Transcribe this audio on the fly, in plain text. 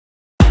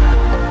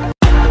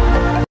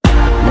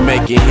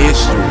making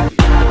history.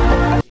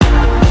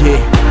 Yeah,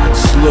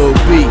 it's Lil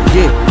B,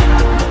 yeah.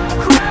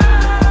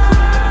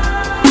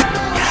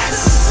 Yes.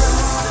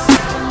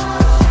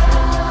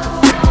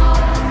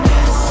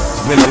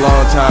 It's been a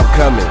long time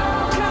coming.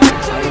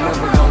 Ain't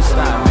never gonna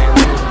stop, man.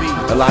 Lil B.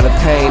 A lot of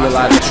pain, a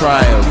lot of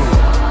triumph.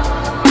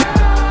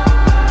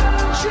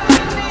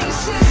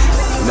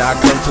 Now I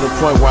come to the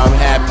point where I'm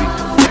happy.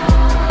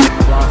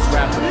 Rawest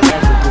rapper to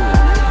ever do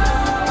it.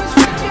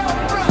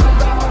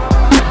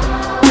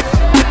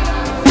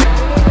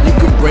 You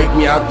could break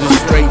me out this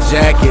straight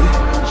jacket.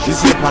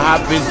 This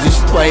hip-hop is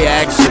display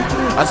action.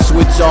 I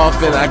switch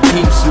off and I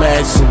keep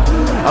smashing.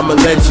 I'm a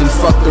legend,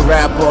 fuck the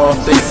rap off.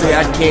 They say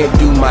I can't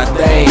do my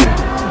thing.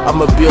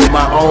 I'ma build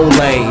my own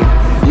lane.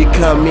 You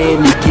come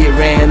in, you get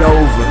ran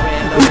over.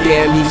 But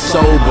damn, he's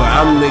sober.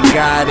 I'm the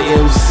guy, the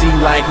MC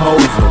like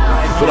Hover.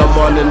 But I'm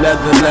on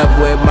another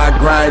level and my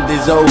grind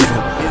is over.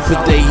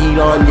 Put the heat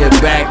on your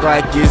back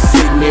like you're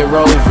sitting in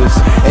Rovers.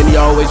 And he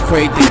always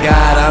prayed to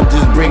God, I'm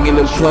just bringing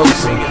him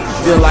closer.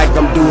 Feel like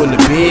I'm doing the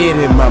bid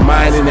in my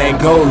mind in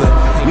Angola.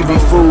 You be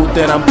fooled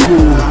that I'm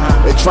cool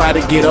and try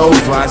to get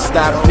over. I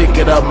stop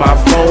picking up my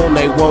phone,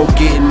 they won't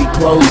get any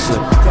closer.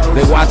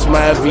 They watch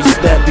my every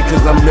step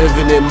because I'm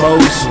living in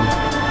motion.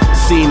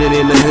 Seen it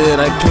in the hood,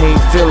 I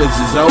can't feel it,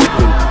 is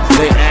open.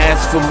 They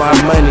ask for my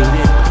money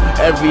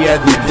every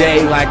other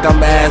day like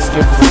I'm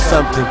asking for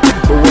something.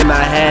 But when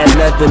I had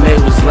nothing, they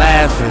was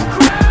laughing.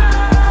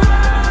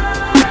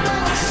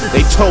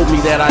 They told me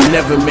that I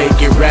never make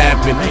it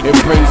rapping. It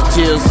brings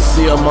chills to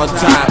see I'm on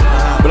top.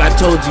 But I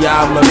told you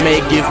I'ma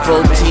make it.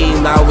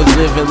 14, I was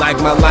living like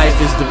my life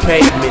is the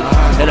pavement.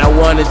 And I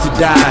wanted to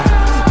die,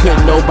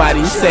 couldn't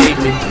nobody save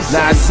me.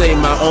 Now I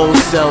save my own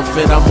self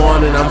and I'm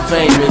on and I'm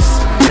famous.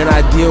 And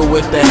I deal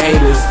with the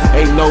haters.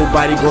 Ain't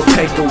nobody gon'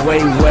 take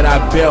away what I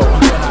built.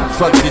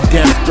 Fuck the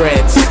death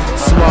threats,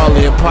 small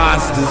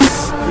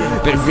imposters.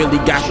 They really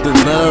got the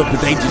love, but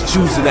they just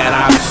choosing that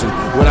option.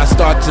 When I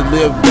start to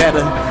live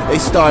better, they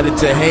started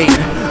to hate.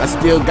 I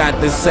still got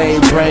the same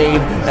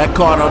brain that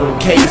caught all them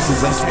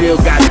cases. I still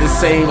got the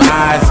same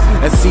eyes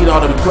that seen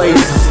all them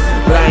places.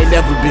 But I ain't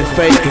never been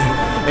faking.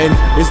 And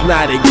it's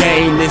not a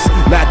game, it's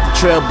not the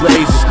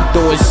trailblazers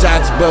throwing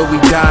shots but we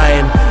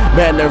dying.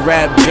 Man, the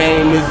rap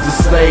game is the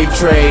slave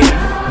trade.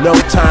 No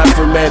time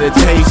for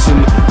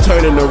meditation,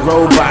 turning to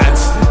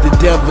robots. The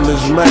devil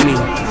is money,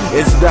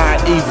 it's not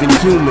even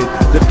human.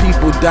 The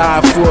people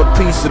die for a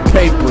piece of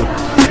paper.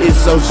 It's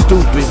so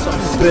stupid,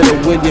 better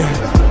when you,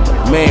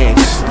 man,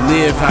 just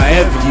live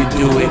however you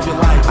do it.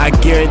 I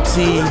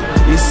guarantee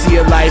you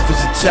see a life as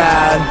a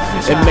child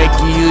and make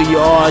you who you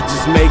are,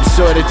 just make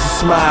sure that you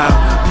smile.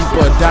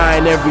 People are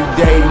dying every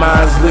day,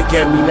 minds look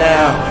at me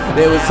now.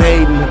 They was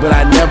hating, but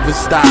I never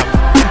stopped.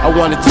 I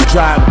wanted to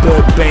drop,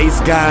 but bass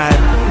God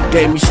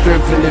gave me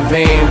strength in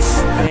advance.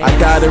 I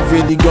gotta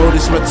really go,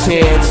 this my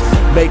chance.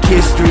 Make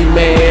history,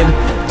 man.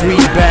 3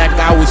 back,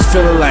 I was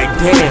feeling like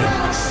damn.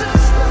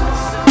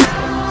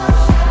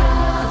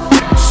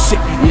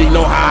 Shit, you didn't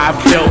know how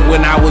I felt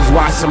when I was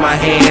washing my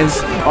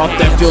hands off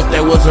that filth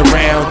that was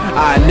around.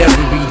 I'd never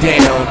be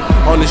down.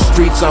 On the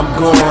streets I'm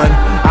gone,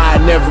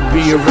 I'd never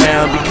be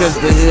around because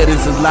the hood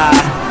is a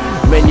lie.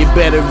 Man, you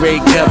better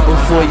wake up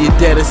before you're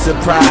dead of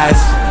surprise.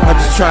 I'm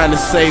just trying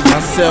to save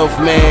myself,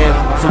 man,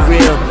 for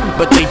real.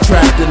 But they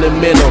trapped in the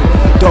middle.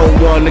 Don't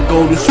wanna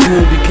go to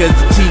school because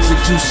the teacher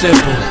too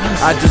simple.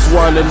 I just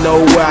wanna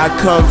know where I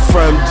come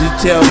from.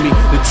 Just tell me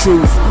the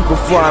truth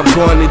before I'm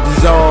going to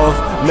dissolve.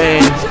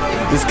 Man,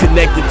 it's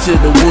connected to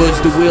the woods.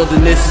 The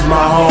wilderness is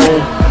my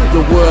home.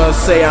 The world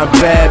say I'm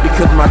bad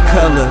because my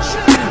color,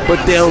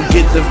 but they don't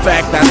get the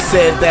fact I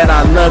said that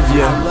I love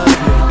you.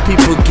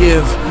 People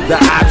give the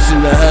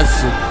option to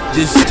hustle,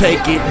 just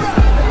take it.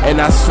 And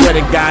I swear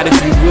to God,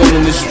 if you're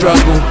willing to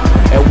struggle,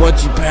 and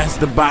once you pass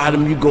the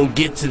bottom, you gon'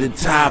 get to the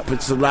top.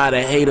 It's a lot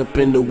of hate up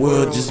in the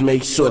world, just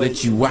make sure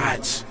that you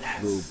watch.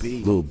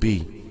 Lil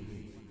B.